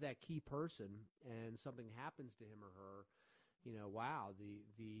if you have that key person and something happens to him or her, wow,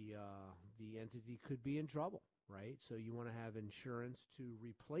 the entity could be in trouble, right? So you want to have insurance to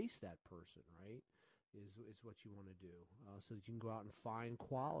replace that person, right? is what you want to do, so that you can go out and find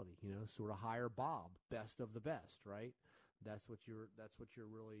quality. Sort of hire Bob, best of the best, right? That's what you're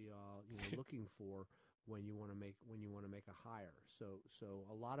really looking for when you want to make a hire. So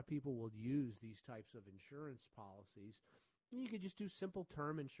a lot of people will use these types of insurance policies. You could just do simple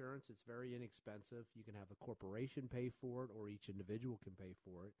term insurance. It's very inexpensive. You can have a corporation pay for it, or each individual can pay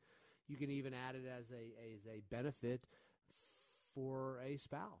for it. You can even add it as a benefit for a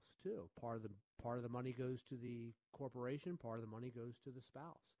spouse too. Part of the money goes to the corporation. Part of the money goes to the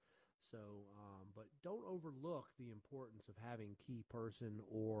spouse. So, but don't overlook the importance of having key person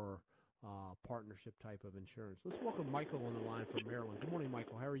or partnership type of insurance. Let's welcome Michael on the line from Maryland. Good morning,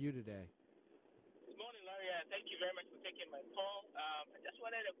 Michael. How are you today? Good morning, Larry. Thank you very much for taking my call. I just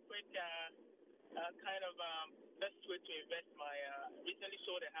wanted a quick kind of best way to invest my recently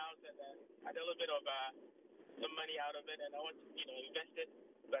sold a house and had a little bit of some money out of it, and I want to invest it.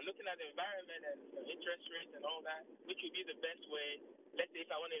 But looking at the environment and interest rates and all that, which would be the best way? Let's say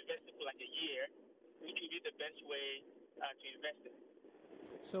if I want to invest it for like a year, which would be the best way to invest it?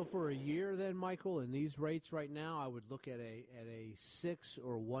 So for a year, then, Michael, in these rates right now, I would look at a 6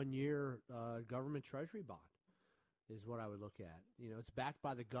 or 1 year government treasury bond is what I would look at. It's backed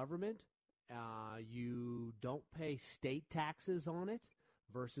by the government. You don't pay state taxes on it.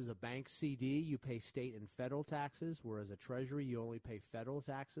 Versus a bank CD, you pay state and federal taxes, whereas a treasury, you only pay federal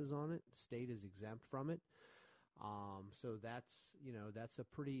taxes on it. The state is exempt from it. So that's a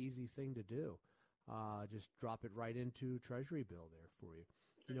pretty easy thing to do. Just drop it right into treasury bill there for you.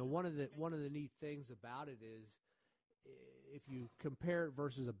 One of the neat things about it is if you compare it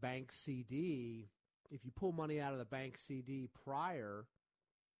versus a bank CD, if you pull money out of the bank CD prior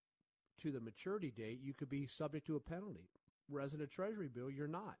to the maturity date, you could be subject to a penalty. Whereas in a treasury bill, you're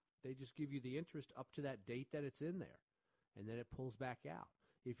not. They just give you the interest up to that date that it's in there, and then it pulls back out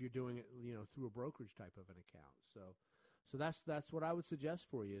if you're doing it, through a brokerage type of an account. So that's what I would suggest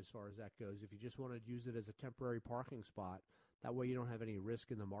for you as far as that goes. If you just want to use it as a temporary parking spot, that way you don't have any risk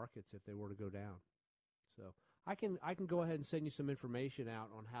in the markets if they were to go down. So I can go ahead and send you some information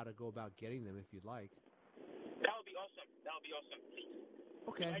out on how to go about getting them if you'd like. That would be awesome. Please.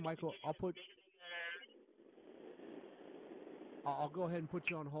 Okay, Michael, I'll go ahead and put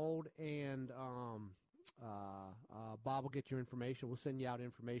you on hold, and Bob will get your information. We'll send you out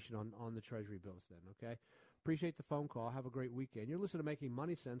information on the Treasury bills then, okay? Appreciate the phone call. Have a great weekend. You're listening to Making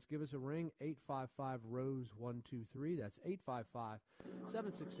Money Sense. Give us a ring, 855-ROSE-123. That's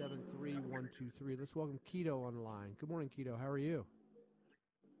 855-767-3123. Let's welcome Keto on the line. Good morning, Keto. How are you?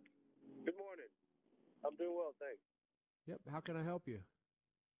 Good morning. I'm doing well, thanks. Yep. How can I help you?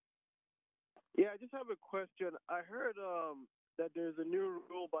 Yeah, I just have a question. I heard that there's a new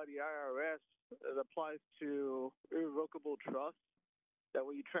rule by the IRS that applies to irrevocable trusts, that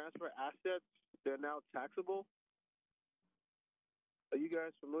when you transfer assets, they're now taxable. Are you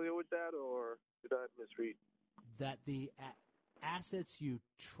guys familiar with that, or did I misread? That the assets you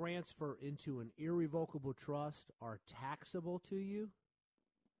transfer into an irrevocable trust are taxable to you?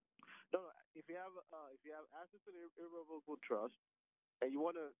 No, if you have assets in an irrevocable trust, and you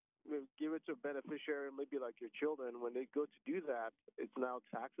want to give it to a beneficiary, maybe like your children, when they go to do that, it's now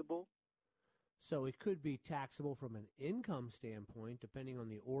taxable? So it could be taxable from an income standpoint, depending on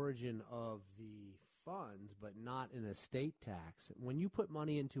the origin of the funds, but not an estate tax. When you put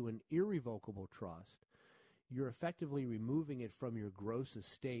money into an irrevocable trust, you're effectively removing it from your gross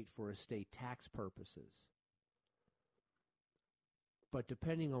estate for estate tax purposes. But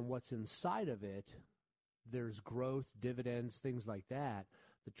depending on what's inside of it, there's growth, dividends, things like that.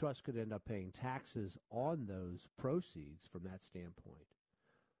 The trust could end up paying taxes on those proceeds from that standpoint.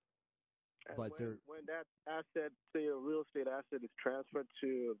 And but when that asset, say a real estate asset, is transferred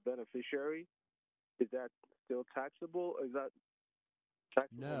to a beneficiary, is that still taxable? Is that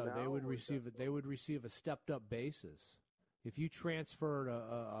taxable no? Now, they would receive it. They would receive a stepped-up basis. If you transferred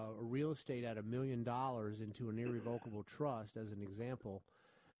a real estate at $1 million into an irrevocable trust, as an example,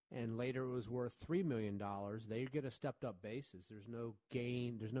 and later it was worth $3 million, they get a stepped-up basis. There's no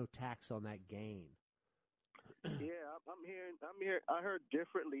gain. There's no tax on that gain. Yeah, I'm hearing. I heard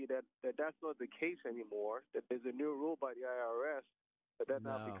differently that that's not the case anymore. That there's a new rule by the IRS that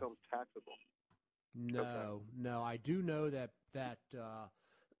now becomes taxable. No. I do know that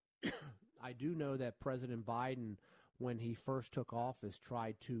I do know that President Biden, when he first took office,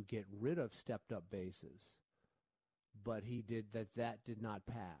 tried to get rid of stepped-up basis, but he did that did not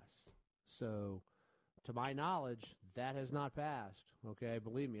pass. So, to my knowledge, that has not passed. Okay,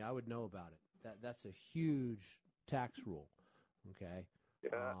 believe me, I would know about it. That's a huge tax rule. Okay.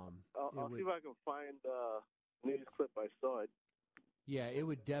 Yeah. I'll see if I can find the news clip. I saw it. Yeah, it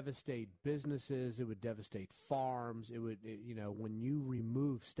would devastate businesses. It would devastate farms. It would, when you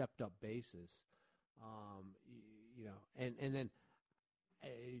remove stepped-up basis, and then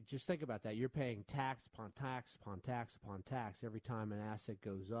just think about that. You're paying tax upon tax upon tax upon tax every time an asset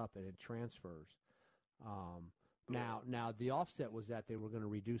goes up and it transfers. Now the offset was that they were going to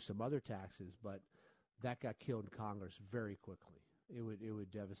reduce some other taxes, but that got killed in Congress very quickly. It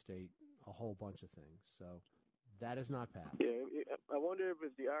would devastate a whole bunch of things. So that is not passed. Yeah, I wonder if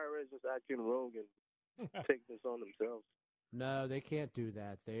it's the IRS just acting rogue and taking this on themselves. No, they can't do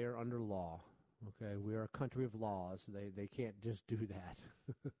that. They are under law. Okay, we are a country of laws. They can't just do that.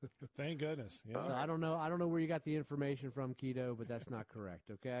 Thank goodness. Yeah. So I don't know where you got the information from, Keto, but that's not correct.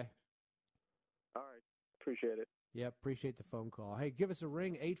 Okay. All right, appreciate it. Yep, appreciate the phone call. Hey, give us a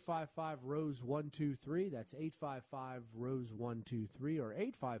ring, 855-ROSE-123. That's 855-ROSE-123 or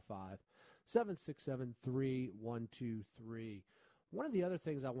 855-767-3123. One of the other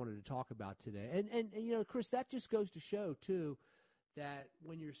things I wanted to talk about today, and Chris, that just goes to show, too, that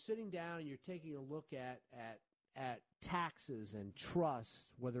when you're sitting down and you're taking a look at taxes and trusts,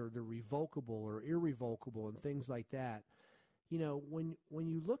 whether they're revocable or irrevocable and things like that, when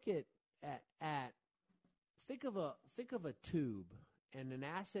you look at think of a tube, and an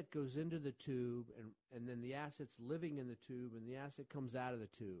asset goes into the tube, and then the asset's living in the tube, and the asset comes out of the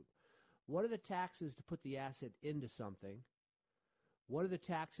tube. What are the taxes to put the asset into something? What are the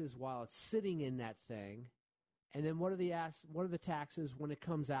taxes while it's sitting in that thing? And then what are the taxes when it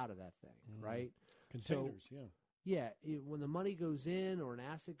comes out of that thing, right? Containers, Yeah, when the money goes in or an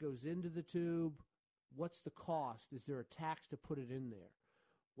asset goes into the tube, what's the cost? Is there a tax to put it in there?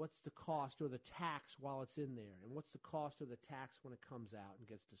 What's the cost or the tax while it's in there? And what's the cost or the tax when it comes out and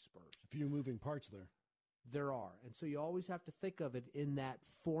gets dispersed? A few moving parts there. There are. And so you always have to think of it in that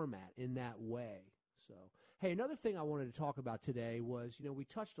format, in that way. So, hey, another thing I wanted to talk about today was, we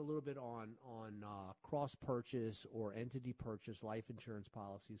touched a little bit on cross-purchase or entity purchase life insurance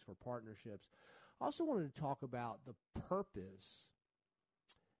policies for partnerships. I also wanted to talk about the purpose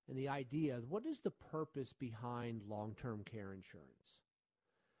and the idea of what is the purpose behind long-term care insurance.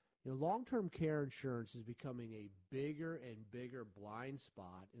 Long-term care insurance is becoming a bigger and bigger blind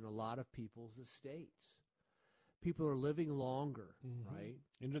spot in a lot of people's estates. People are living longer, right?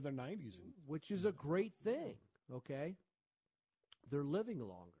 Into their 90s. Which is a great thing, okay? They're living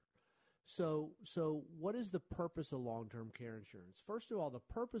longer. So what is the purpose of long-term care insurance? First of all,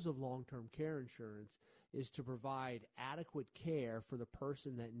 the purpose of long-term care insurance is to provide adequate care for the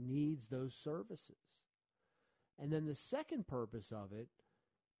person that needs those services. And then the second purpose of it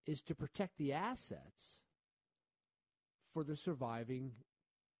is to protect the assets for the surviving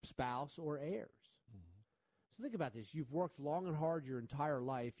spouse or heirs. So think about this. You've worked long and hard your entire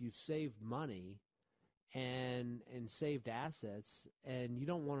life. You've saved money and saved assets, and you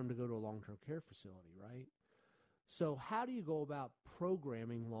don't want them to go to a long-term care facility, right? So how do you go about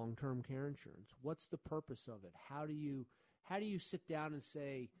programming long-term care insurance? What's the purpose of it? How do you sit down and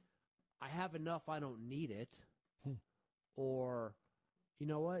say, I have enough, I don't need it, or you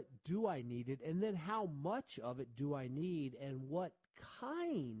know what, do I need it? And then how much of it do I need, and what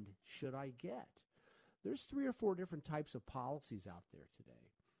kind should I get? There's 3 or 4 different types of policies out there today.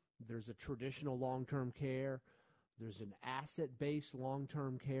 There's a traditional long-term care. There's an asset-based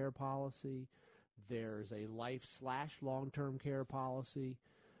long-term care policy. There's a life/long-term care policy.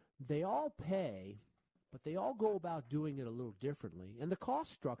 They all pay, but they all go about doing it a little differently. And the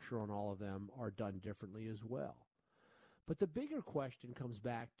cost structure on all of them are done differently as well. But the bigger question comes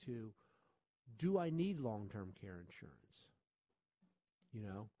back to, do I need long-term care insurance?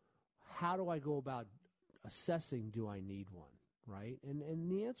 How do I go about assessing, do I need one, right?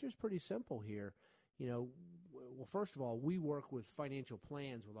 And the answer is pretty simple here. Well, first of all, we work with financial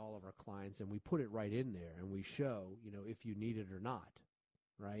plans with all of our clients, and we put it right in there, and we show, if you need it or not,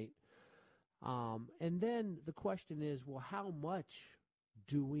 right? And then the question is, well, how much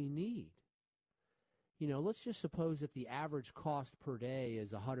do we need? Let's just suppose that the average cost per day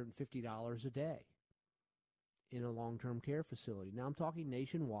is $150 a day in a long-term care facility. Now, I'm talking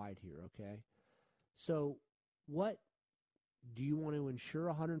nationwide here, okay? So what do you want to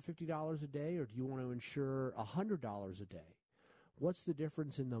insure $150 a day, or do you want to insure $100 a day? What's the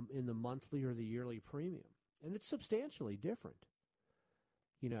difference in the monthly or the yearly premium? And it's substantially different.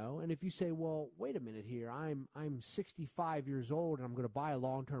 And if you say, well, wait a minute here, I'm 65 years old and I'm going to buy a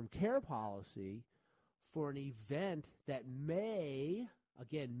long-term care policy for an event that may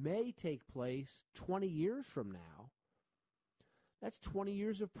take place 20 years from now. That's 20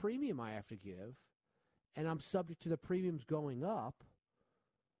 years of premium I have to give, and I'm subject to the premiums going up.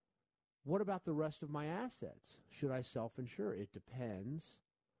 What about the rest of my assets? Should I self-insure? It depends.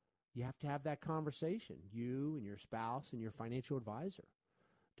 You have to have that conversation, you and your spouse and your financial advisor,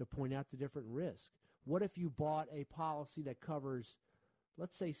 to point out the different risks. What if you bought a policy that covers,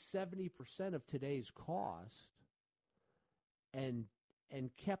 let's say, 70% of today's cost and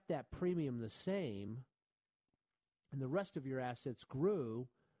kept that premium the same, and the rest of your assets grew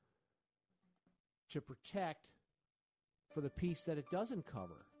to protect for the piece that it doesn't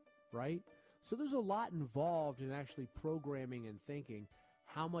cover, right? So there's a lot involved in actually programming and thinking,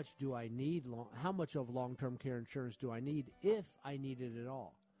 how much do I need? How much of long-term care insurance do I need, if I need it at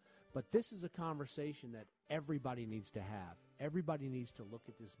all? But this is a conversation that everybody needs to have. Everybody needs to look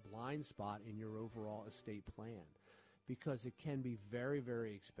at this blind spot in your overall estate plan, because it can be very,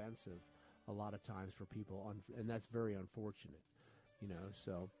 very expensive a lot of times for people, and that's very unfortunate.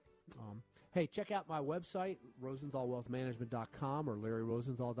 So hey, check out my website, RosenthalWealthManagement.com or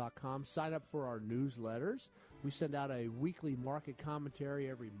LarryRosenthal.com. Sign up for our newsletters. We send out a weekly market commentary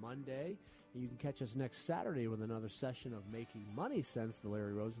every Monday. And you can catch us next Saturday with another session of Making Money Sense, the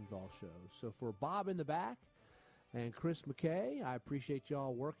Larry Rosenthal Show. So for Bob in the back and Chris McKay, I appreciate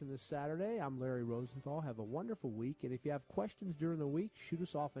y'all working this Saturday. I'm Larry Rosenthal. Have a wonderful week. And if you have questions during the week, shoot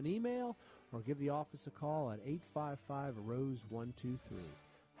us off an email or give the office a call at 855-ROSE-123.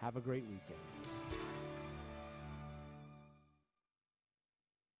 Have a great weekend.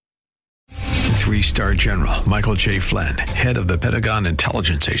 Three-star General Michael J. Flynn, head of the Pentagon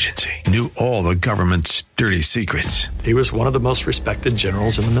Intelligence Agency, knew all the government's dirty secrets. He was one of the most respected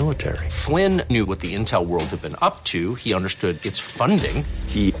generals in the military. Flynn knew what the intel world had been up to. He understood its funding.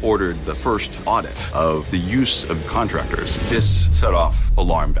 He ordered the first audit of the use of contractors. This set off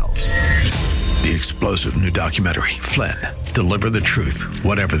alarm bells. The explosive new documentary, Flynn, Deliver the Truth,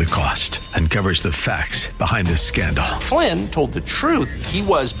 Whatever the Cost, uncovers the facts behind this scandal. Flynn told the truth. He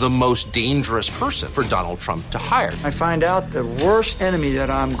was the most dangerous person for Donald Trump to hire. I find out the worst enemy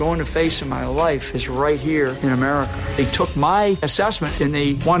that I'm going to face in my life is right here in America. They took my assessment and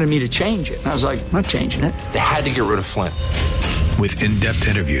they wanted me to change it. And I was like, I'm not changing it. They had to get rid of Flynn. With in-depth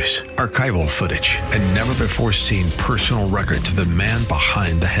interviews, archival footage, and never-before-seen personal records of the man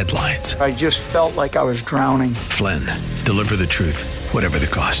behind the headlines. I just felt like I was drowning. Flynn, Deliver the Truth, Whatever the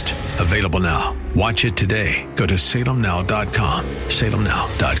Cost. Available now. Watch it today. Go to salemnow.com.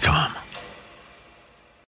 salemnow.com.